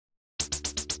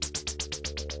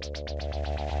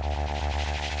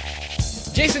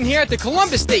Jason here at the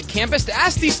Columbus State campus to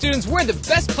ask these students where the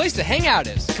best place to hang out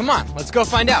is. Come on, let's go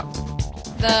find out.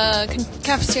 The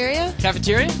cafeteria?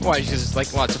 Cafeteria? Why, just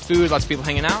like lots of food, lots of people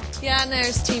hanging out? Yeah, and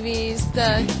there's TVs.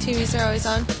 The TVs are always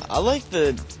on.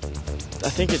 I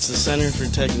think it's the Center for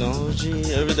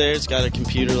Technology over there. It's got a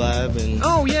computer lab and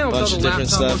a bunch of different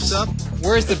stuff.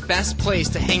 Where's the best place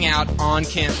to hang out on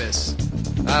campus?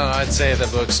 I don't know, I'd say the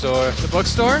bookstore. The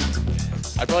bookstore?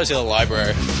 I'd probably say the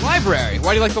library. Library?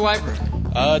 Why do you like the library?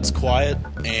 It's quiet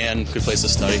and good place to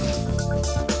study.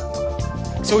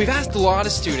 So we've asked a lot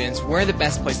of students where the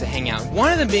best place to hang out.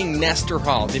 One of them being Nestor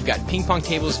Hall. They've got ping pong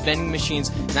tables, vending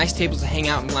machines, nice tables to hang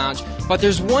out and lounge. But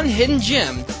there's one hidden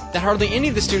gem that hardly any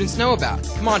of the students know about.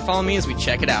 Come on, follow me as we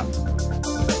check it out.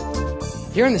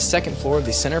 Here on the second floor of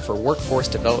the Center for Workforce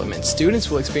Development, students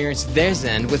will experience their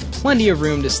zen with plenty of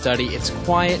room to study. It's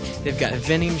quiet, they've got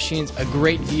vending machines, a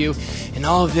great view, and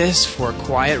all of this for a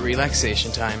quiet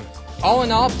relaxation time. All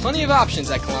in all, plenty of options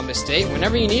at Columbus State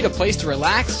whenever you need a place to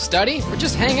relax, study, or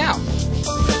just hang out.